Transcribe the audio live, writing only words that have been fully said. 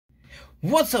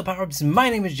What's up, Power-Ups? My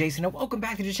name is Jason and welcome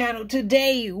back to the channel.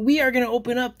 Today we are going to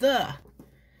open up the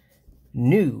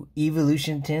new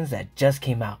Eeveelution tins that just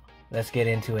came out. Let's get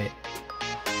into it.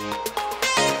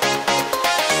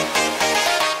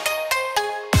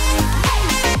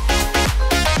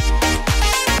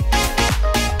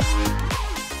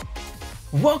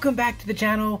 Welcome back to the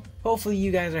channel. Hopefully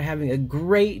you guys are having a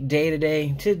great day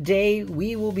today. Today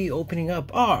we will be opening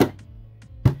up our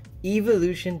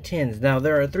Eeveelution tins. Now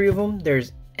there are three of them.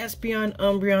 There's Espeon,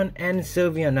 Umbreon, and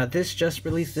Sylveon. Now this just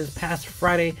released this past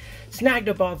Friday. Snagged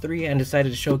up all three and decided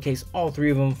to showcase all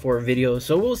three of them for a video.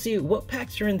 So we'll see what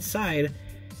packs are inside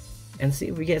and see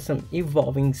if we get some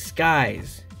evolving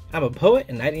skies. I'm a poet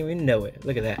and I didn't even know it.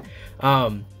 Look at that.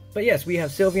 But yes, we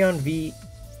have Sylveon V,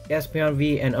 Espeon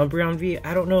V, and Umbreon V.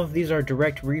 I don't know if these are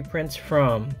direct reprints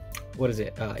from, what is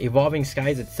it, Evolving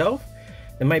Skies itself.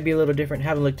 It might be a little different,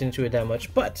 haven't looked into it that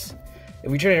much, but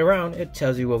if we turn it around, it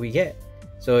tells you what we get.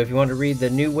 So if you want to read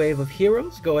the new wave of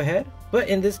heroes, go ahead. But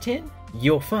in this tin,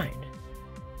 you'll find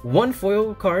one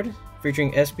foil card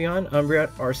featuring Espeon, Umbreon,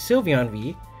 or Sylveon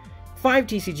V, 5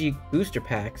 TCG booster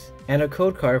packs, and a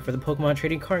code card for the Pokemon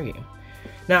trading card game.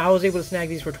 Now, I was able to snag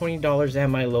these for $20 at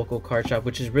my local card shop,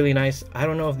 which is really nice. I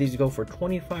don't know if these go for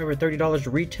 $25 or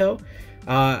 $30 retail.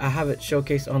 I have it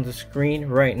showcased on the screen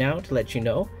right now to let you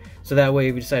know. So that way,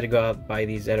 if you decide to go out and buy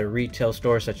these at a retail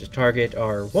store such as Target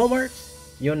or Walmart,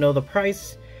 you'll know the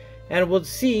price and we'll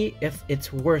see if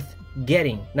it's worth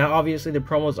getting. Now, obviously, the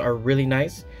promos are really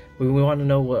nice, but we want to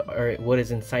know what is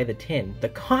inside the tin, the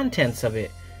contents of it,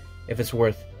 if it's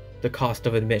worth the cost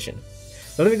of admission.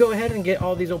 So let me go ahead and get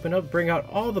all these opened up, bring out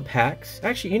all the packs.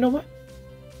 Actually, you know what?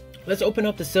 Let's open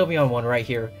up the Sylveon one right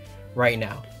here, right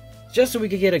now. Just so we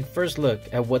could get a first look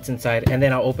at what's inside, and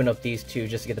then I'll open up these two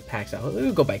just to get the packs out.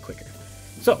 We'll go by quicker.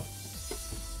 So,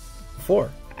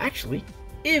 actually,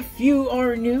 if you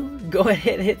are new, go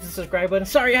ahead and hit the subscribe button.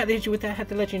 Sorry I had to hit you with that, I had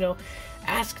to let you know.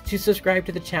 Ask to subscribe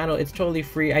to the channel, it's totally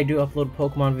free. I do upload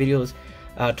Pokemon videos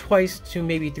twice to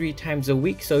maybe 3 times a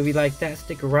week, so if you like that,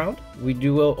 stick around. We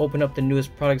do open up the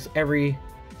newest products every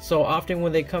so often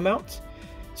when they come out.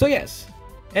 So yes,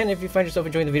 and if you find yourself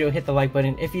enjoying the video, hit the like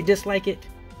button. If you dislike it,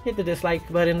 hit the dislike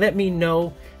button. Let me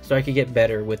know so I can get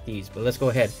better with these. But let's go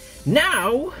ahead.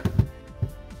 Now,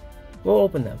 we'll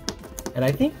open them. And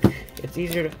I think it's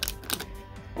easier to...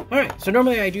 Alright, so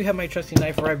normally I do have my trusty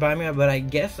knife right by me, but I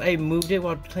guess I moved it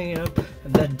while cleaning up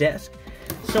the desk.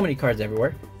 So many cards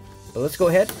everywhere. But let's go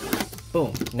ahead.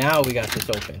 Boom. Now we got this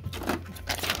open.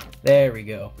 There we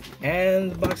go.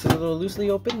 And the box is a little loosely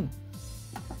open.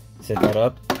 Set that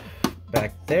up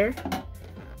back there.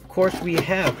 Of course, we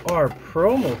have our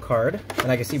promo card, and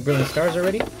I can see brilliant stars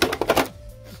already.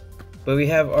 But we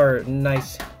have our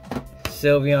nice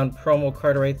Sylveon promo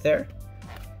card right there.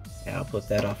 And I'll put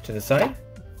that off to the side.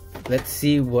 Let's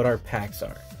see what our packs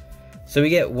are. So we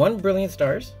get 1 brilliant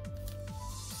stars,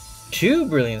 2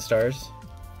 brilliant stars,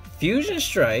 fusion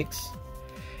strikes,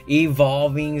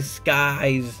 evolving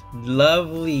skies,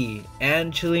 lovely,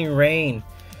 and chilling rain.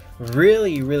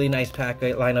 Really nice pack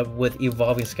lineup with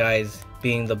evolving skies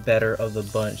being the better of the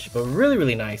bunch, but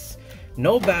really nice.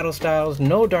 No battle styles,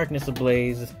 no darkness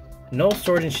ablaze, no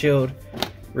sword and shield.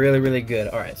 Really good.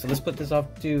 All right, so let's put this off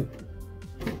to...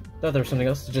 Oh, there was something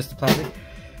else, just the plastic.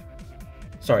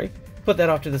 Sorry, put that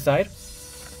off to the side.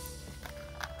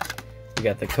 We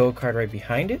got the code card right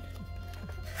behind it.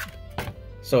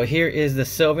 So here is the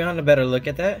Sylveon. A better look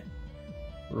at that.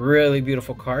 Really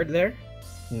beautiful card there.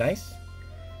 Nice.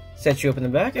 Set you up in the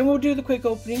back, and we'll do the quick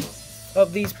opening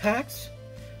of these packs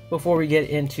before we get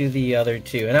into the other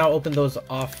two, and I'll open those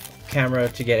off camera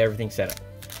to get everything set up.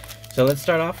 So let's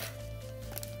start off.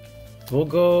 We'll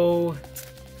go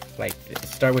like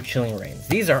this. Start with Chilling Rains.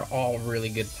 These are all really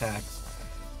good packs.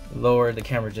 Lower the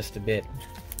camera just a bit.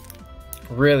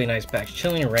 Really nice packs.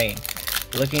 Chilling Rain.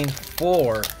 Looking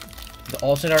for the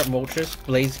Alternate Moltres.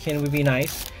 Blaziken would be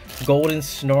nice. Golden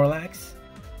Snorlax.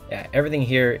 Yeah, everything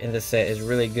here in this set is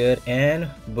really good. And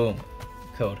boom,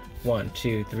 code 1,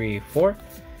 2, 3, 4.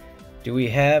 Do we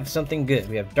have something good?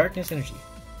 We have Darkness Energy,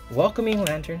 Welcoming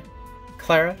Lantern,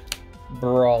 Clara,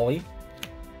 Brawly,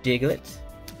 Diglett.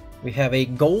 We have a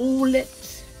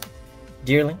Golett,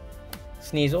 Deerling,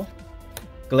 Sneasel,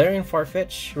 Galarian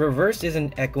Farfetch. Reverse is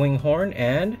an Echoing Horn,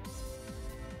 and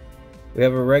we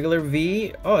have a regular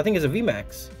V. Oh, I think it's a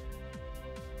VMAX.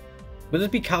 Would this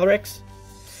be Calyrex?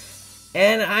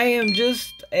 And I am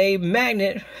just a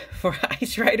magnet for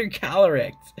Ice Rider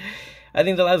Calyrex. I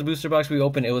think the last booster box we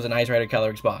opened, it was an Ice Rider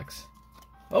Calyrex box.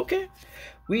 Okay,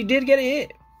 we did get a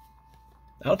hit.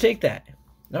 I'll take that.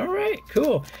 Alright,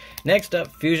 cool. Next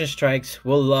up, Fusion Strikes.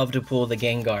 We'll love to pull the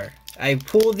Gengar. I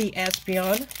pulled the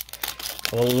Espeon.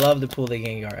 I will love to pull the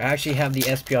Gengar. I actually have the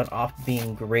Espeon off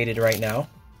being graded right now.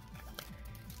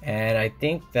 And I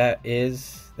think that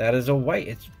is a white.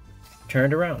 It's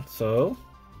turned around. So,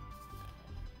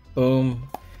 boom.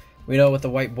 We know with the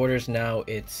white borders now,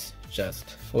 it's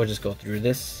just, we'll just go through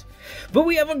this. But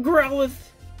we have a Growlithe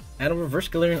and a reverse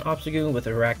Galarian Obstagoon with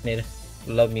Arachnid.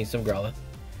 Love me some Growlithe.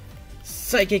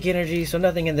 Psychic Energy, so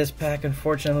nothing in this pack.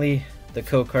 Unfortunately, the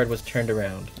code card was turned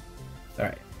around.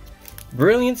 Alright.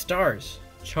 Brilliant Stars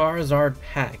Charizard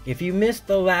pack. If you missed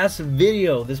the last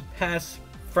video this past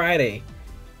Friday,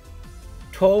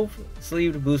 12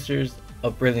 sleeved boosters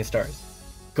of Brilliant Stars.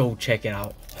 Go check it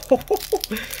out.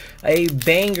 A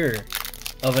banger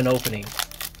of an opening.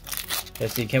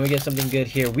 Let's see, can we get something good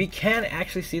here? We can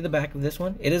actually see the back of this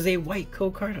one. It is a white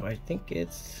code card. I think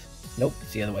it's... Nope,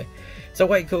 it's the other way. It's a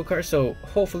white code card, so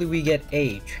hopefully we get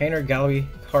a Trainer Gallery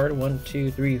card. 1,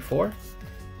 2, 3, 4.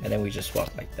 And then we just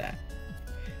swap like that.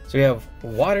 So we have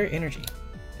Water Energy,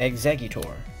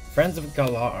 Exeggutor, Friends of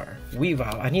Galar,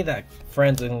 Weavile. I need that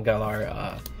Friends of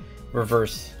Galar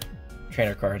reverse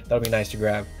trainer card. That'll be nice to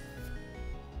grab.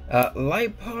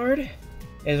 Lipard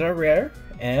is our rare,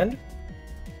 and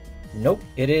nope,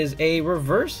 it is a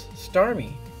reverse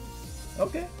Starmie.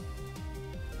 Okay,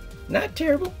 not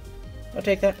terrible. I'll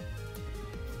take that.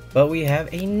 But we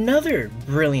have another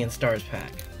Brilliant Stars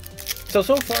pack. So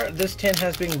far this tin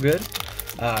has been good.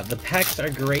 The packs are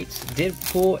great. Did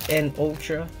pull an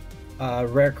ultra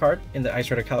rare card in the Ice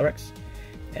Rider Calyrex,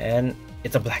 and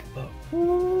it's a black bow.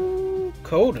 Ooh,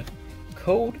 code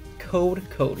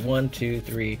 1, 2,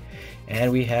 3,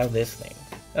 and we have this thing.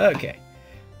 Okay,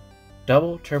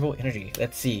 double turbo energy.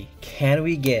 Let's see, can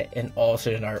we get an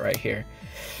alternate art right here?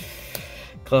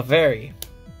 Clefairy,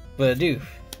 Bidoof,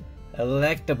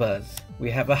 Electabuzz.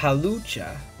 We have a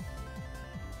Halucha.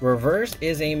 Reverse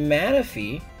is a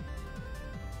Manaphy.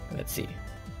 Let's see.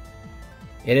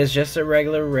 It is just a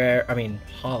regular rare, I mean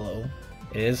hollow.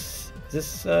 It is this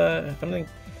something.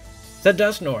 It's a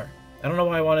Dusknoir. I don't know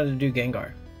why I wanted to do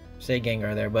Gengar. Say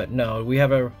Gengar there, but no, we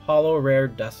have a hollow rare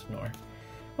Dusknoir.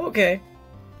 Okay.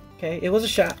 Okay, it was a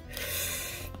shot.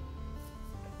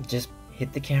 Just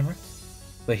hit the camera.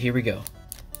 But here we go.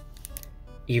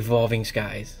 Evolving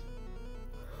Skies.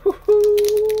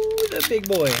 Woohoo! The big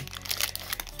boy.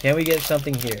 Can we get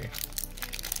something here?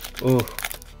 Ooh.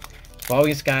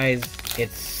 Evolving Skies,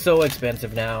 it's so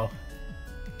expensive now.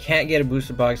 Can't get a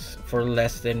booster box for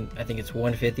less than, I think it's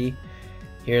 150.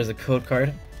 Here's a code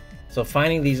card. So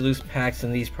finding these loose packs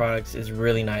and these products is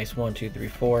really nice. 1, 2, 3,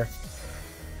 4.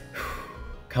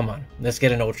 Come on, let's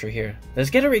get an ultra here. Let's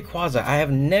get a Rayquaza. I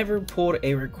have never pulled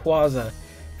a Rayquaza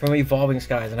from Evolving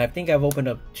Skies, and I think I've opened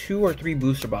up 2 or 3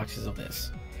 booster boxes of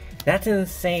this. That's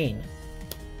insane.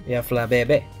 We have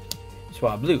Flabébé,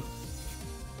 Swablu.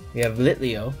 We have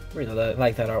Litleo. Really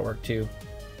like that artwork too.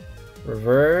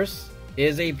 Reverse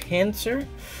is a Pinsir.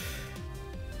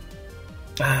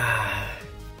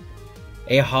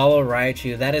 A hollow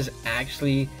Raichu. That is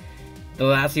actually the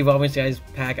last Evolving Skies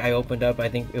pack I opened up. I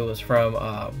think it was from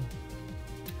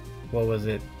what was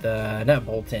it? Not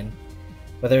Bolton,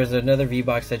 but there's another V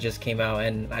box that just came out,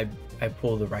 and I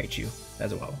pulled the Raichu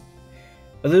as well.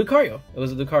 But the Lucario. It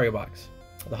was a Lucario box.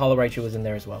 The hollow Raichu was in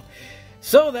there as well.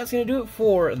 So that's going to do it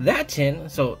for that tin.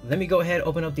 So let me go ahead,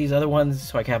 open up these other ones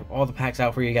so I can have all the packs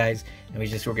out for you guys, and we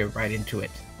just will get right into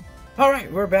it.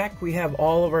 Alright, we're back. We have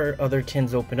all of our other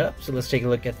tins opened up. So let's take a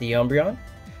look at the Umbreon.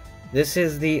 This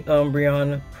is the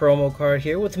Umbreon promo card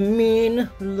here with Mean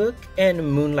Look and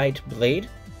Moonlight Blade.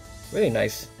 Really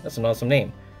nice. That's an awesome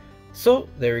name. So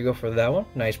there we go for that one.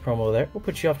 Nice promo there. We'll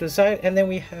put you off to the side. And then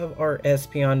we have our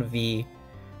Espeon V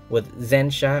with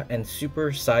Zen Shot and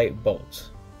Super Sight Bolt.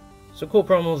 So cool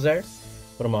promos there.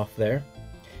 Put them off there.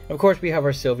 Of course, we have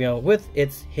our Sylveon with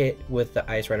its hit with the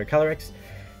Ice Rider Calyrex.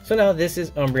 So now this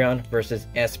is Umbreon versus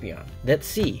Espeon. Let's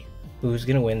see who's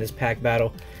going to win this pack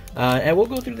battle. And we'll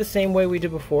go through the same way we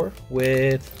did before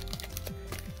with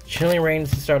Chilling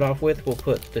Reigns to start off with. We'll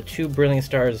put the 2 Brilliant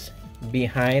Stars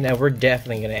behind, and we're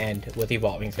definitely going to end with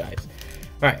Evolving Skies.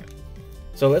 Alright,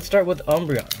 so let's start with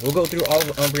Umbreon. We'll go through all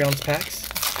of Umbreon's packs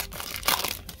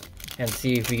and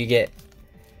see if we can get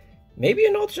maybe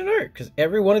an alternate art, because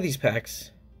every one of these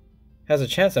packs has a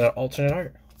chance at an alternate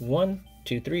art. 1,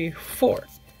 2, 3, 4.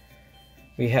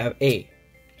 We have a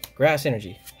Grass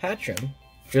Energy, Hatchrim,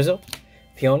 Drizzle,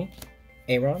 Peony,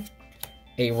 Aron,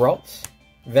 a Ralts,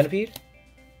 Venipede,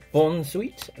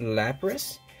 Bonsweet,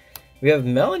 Lapras. We have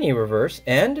Melanie Reverse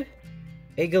and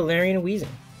a Galarian Weezing.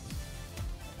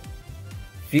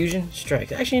 Fusion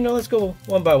Strike. Actually, you know, let's go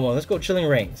one by one. Let's go Chilling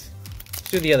Reigns. Let's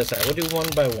do the other side. We'll do one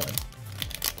by one.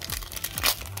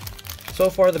 So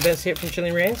far, the best hit from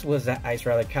Chilling Reigns was that Ice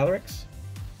Rider Calyrex.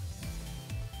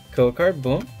 Code card,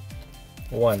 boom.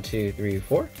 1, 2, 3,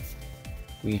 4.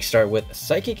 We start with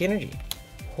Psychic Energy,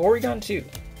 Porygon 2,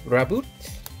 Raboot,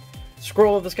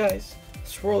 Scroll of the Skies,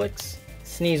 Swirlix,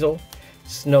 Sneasel,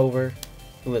 Snover,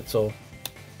 Blitzel,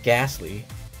 Ghastly,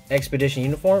 Expedition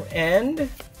Uniform, and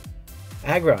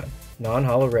Aggron,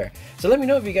 non-holo rare. So let me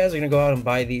know if you guys are going to go out and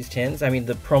buy these tins. I mean,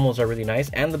 the promos are really nice,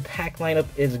 and the pack lineup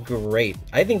is great.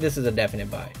 I think this is a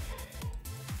definite buy.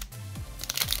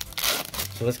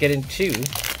 So let's get into...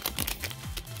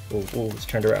 Oh, it's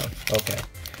turned around. Okay.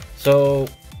 So,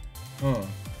 I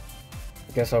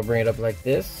guess I'll bring it up like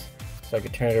this, so I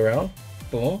can turn it around.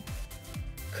 Boom.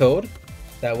 Code.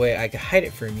 That way I can hide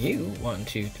it from you. 1,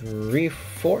 2, 3,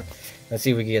 4. Let's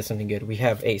see if we can get something good. We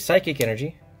have a Psychic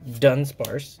Energy,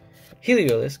 Dunsparce,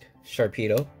 Heliolisk,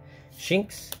 Sharpedo,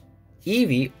 Shinx,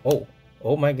 Eevee.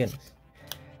 Oh my goodness.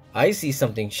 I see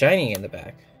something shining in the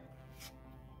back.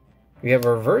 We have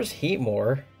Reverse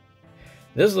Heatmore.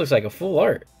 This looks like a full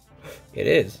art. It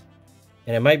is.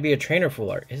 And it might be a trainer full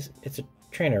art. It's a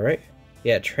trainer, right?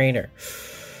 Yeah, trainer.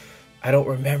 I don't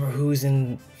remember who's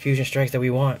in Fusion Strikes that we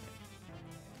want.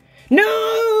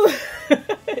 No!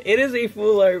 It is a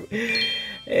full art.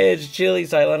 It's Chili,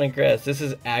 Cylon, and Crest. This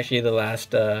is actually the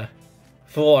last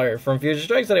full art from Fusion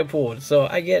Strikes that I pulled. So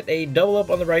I get a double up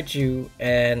on the Raichu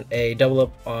and a double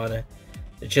up on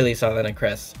the Chili, Cylon, and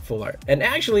Crest full art. And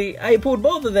actually, I pulled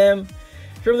both of them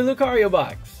from the Lucario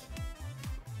box.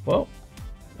 Well,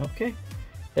 okay.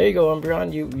 There you go,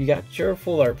 Umbreon. You got your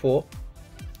full art pull.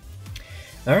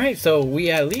 Alright, so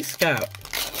we at least got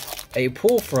a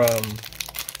pull from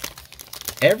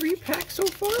every pack so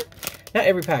far? Not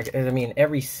every pack, I mean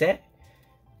every set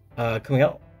coming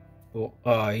out.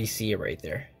 Oh, you see it right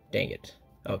there. Dang it.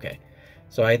 Okay.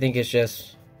 So I think it's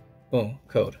just, boom,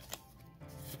 code.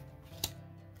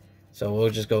 So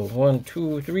we'll just go 1,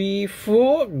 2, 3,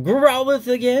 4. Growlithe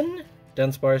again.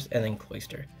 Dunsparce, and then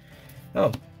Cloyster.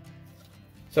 Oh.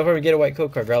 So far we get a white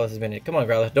code card. Growlithe has been it. Come on,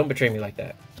 Growlithe. Don't betray me like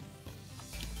that.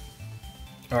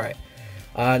 Alright.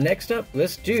 Next up,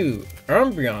 let's do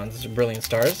Umbreon's Brilliant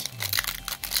Stars.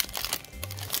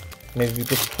 Maybe we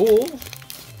put the pool.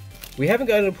 We haven't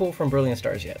gotten a pull from Brilliant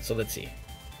Stars yet, so let's see.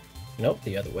 Nope,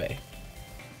 the other way.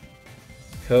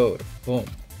 Code. Boom.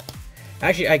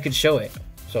 Actually, I could show it.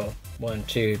 So, 1,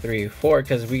 2, 3, 4,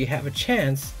 because we have a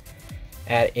chance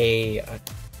at a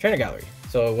trainer gallery.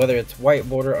 So whether it's white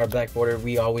border or black border,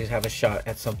 we always have a shot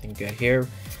at something good here.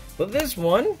 But this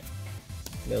one,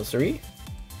 Milcery,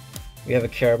 we have a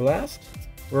Carablast.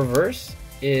 Reverse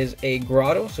is a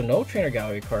Grotto, so no trainer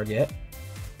gallery card yet.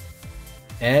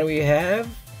 And we have,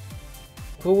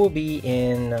 who will be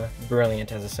in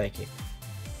Brilliant as a Psychic?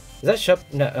 Is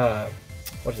that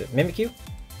what is it, Mimikyu?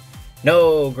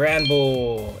 No,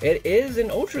 Granbull. It is an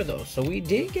Ultra though, so we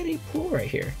did get a pull right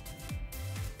here.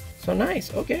 So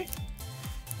nice, okay.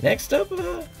 Next up,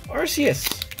 Arceus.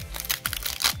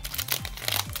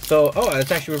 So, oh,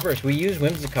 it's actually reversed. We used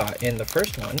Whimsicott in the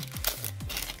first one,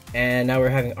 and now we're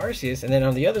having Arceus, and then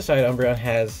on the other side, Umbreon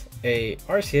has a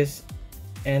Arceus,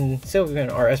 and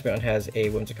Sylveon or Espeon has a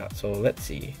Whimsicott. So let's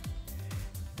see.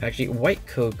 Actually, white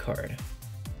code card.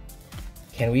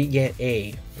 Can we get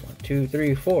a 1, 2,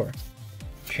 3, 4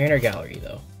 trainer gallery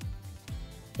though?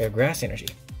 We have Grass Energy,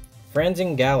 Friends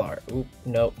and Galar. Oop,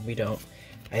 nope, we don't.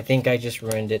 I think I just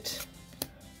ruined it.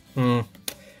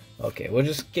 Okay, we'll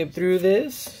just skip through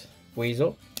this.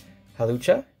 Weasel,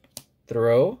 Halucha,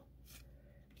 Throw,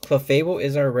 Clefable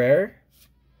is our rare.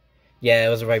 Yeah, it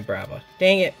was a right Brava.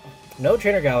 Dang it. No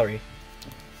trainer gallery.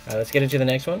 Alright, let's get into the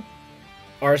next one.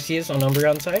 Arceus on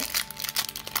Umbreon side.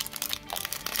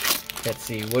 Let's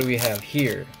see, what do we have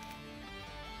here?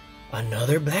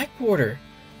 Another black border.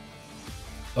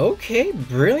 Okay,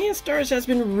 Brilliant Stars has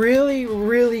been really,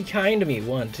 really kind to me.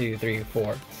 1, 2, 3,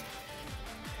 4.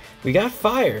 We got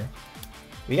Fire.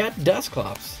 We got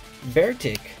Dusclops,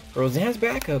 Beartic, Roseanne's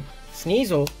Backup,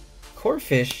 Sneasel,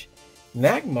 Corphish,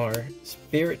 Magmar,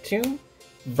 Spiritomb,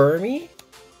 Burmy,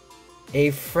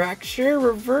 a Fracture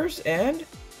Reverse, and...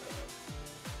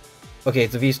 Okay,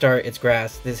 it's a V-Star, it's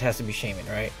Grass. This has to be Shaman,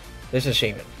 right? This is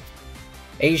Shaman.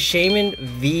 A Shaman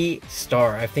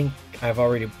V-Star. I think I've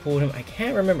already pulled him. I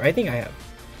can't remember. I think I have.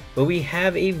 But we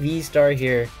have a V-Star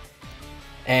here.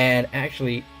 And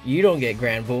actually, you don't get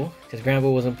Granbull, because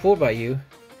Granbull wasn't pulled by you.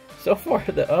 So far,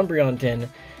 the Umbreon 10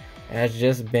 has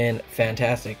just been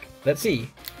fantastic. Let's see.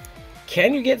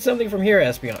 Can you get something from here,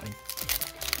 Espeon?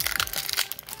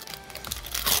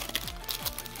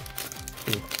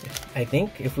 Ooh, I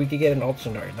think if we could get an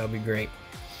Ultranart, that would be great.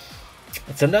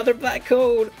 It's another black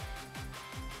code.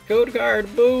 Code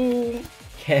card, boom.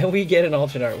 Can we get an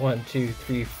Ultranart? 1, 2,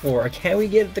 3, 4. Can we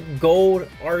get the gold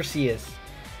Arceus?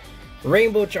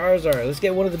 Rainbow Charizard. Let's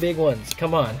get one of the big ones.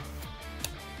 Come on.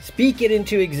 Speak it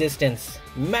into existence.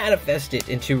 Manifest it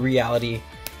into reality.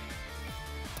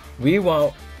 We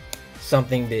want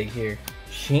something big here.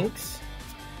 Shinx?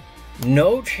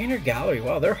 No trainer gallery.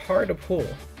 Wow, they're hard to pull.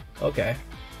 Okay.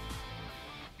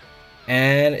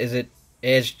 And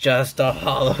it's just a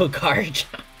holo card.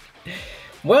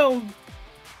 Well,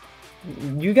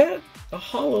 you got a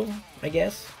holo, I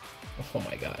guess. Oh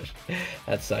my gosh.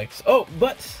 That sucks. Oh,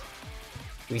 but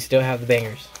we still have the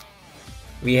bangers.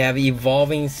 We have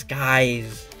Evolving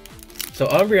Skies. So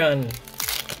Umbreon,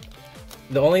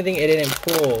 the only thing it didn't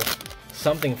pull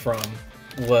something from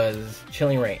was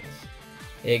Chilling Reigns.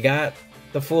 It got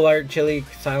the full art Chili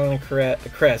Silent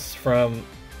Crest from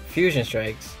Fusion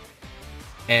Strikes,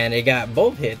 and it got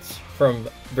both hits from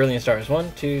Brilliant Stars.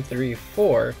 1, 2, 3,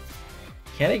 4.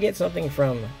 Can I get something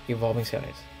from Evolving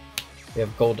Skies? We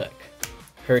have Golduck,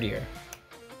 Herdier,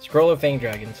 Scroll of Fang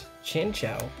Dragons,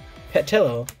 Chinchou,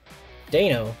 Petillo,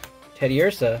 Dano,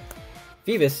 Teddiursa,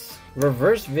 Phoebus,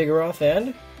 Reverse Vigoroth,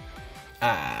 and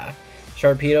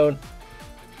Sharpedo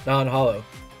non-holo.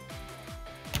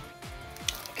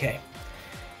 Okay,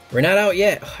 we're not out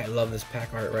yet. Oh, I love this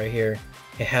pack art right here.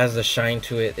 It has the shine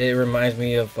to it. It reminds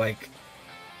me of like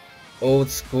old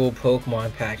school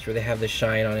Pokemon packs where they have the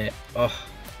shine on it. Oh,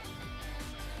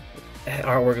 that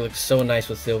artwork looks so nice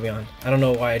with Sylveon. I don't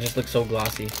know why, it just looks so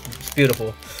glossy. It's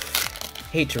beautiful.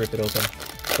 Hate to rip it open.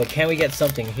 But can we get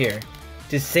something here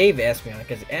to save Espeon?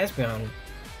 Because Espeon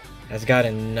has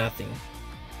gotten nothing.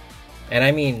 And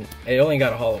I mean, it only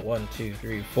got a holo. 1, 2,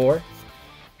 3, 4.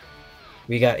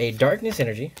 We got a Darkness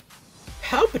Energy,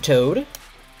 Palpitoad,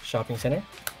 Shopping Center,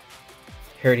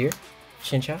 Herdier,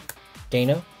 Chinchou,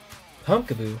 Dano,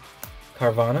 Pumpkaboo,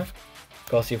 Carvana,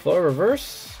 Gossifleur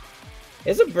Reverse,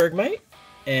 is a Bergmite,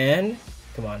 and,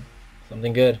 come on,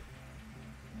 something good.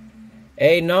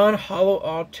 A non-holo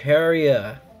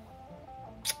Altaria.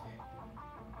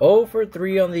 0 for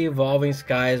 3 on the Evolving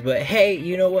Skies, but hey,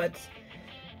 you know what?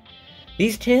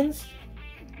 These tins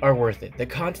are worth it. The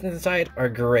contents inside are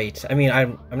great. I mean,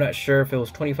 I'm not sure if it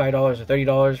was $25 or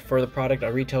 $30 for the product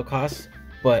on retail costs,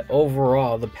 but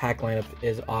overall the pack lineup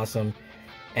is awesome.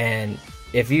 And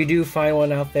if you do find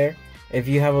one out there, if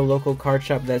you have a local card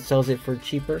shop that sells it for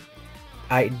cheaper,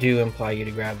 I do implore you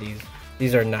to grab these.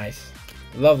 These are nice.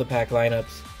 Love the pack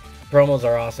lineups. Promos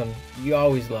are awesome. You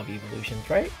always love Evolutions,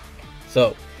 right?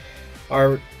 So,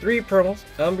 our 3 promos: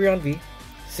 Umbreon V,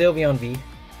 Sylveon V,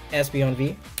 Espeon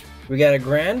V. We got a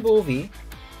Grand Bull V,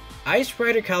 Ice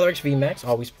Rider Calyrex VMAX,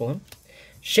 always pull him,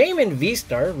 Shaman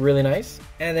V-Star, really nice,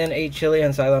 and then a Chili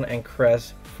and Cylon and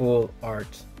Crest full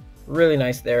art. Really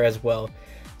nice there as well.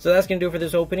 So that's going to do it for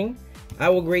this opening. I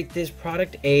will rate this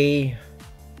product again,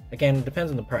 it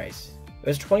depends on the price. It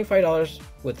was $25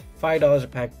 with $5 a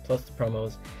pack plus the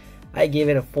promos. I gave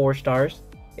it a 4 stars.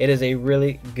 It is a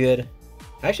really good,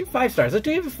 actually 5 stars. Let's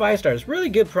give it 5 stars. Really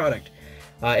good product.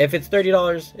 If it's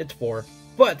 $30, it's 4.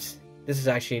 But this is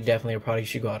actually definitely a product you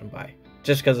should go out and buy,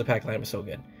 just because the pack lineup is so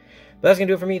good. But that's going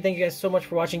to do it for me. Thank you guys so much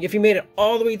for watching. If you made it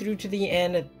all the way through to the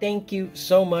end, thank you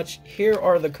so much. Here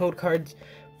are the code cards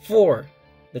for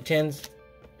the tins.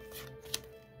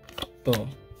 Boom.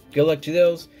 Good luck to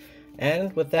those.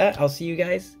 And with that, I'll see you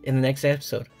guys in the next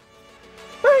episode.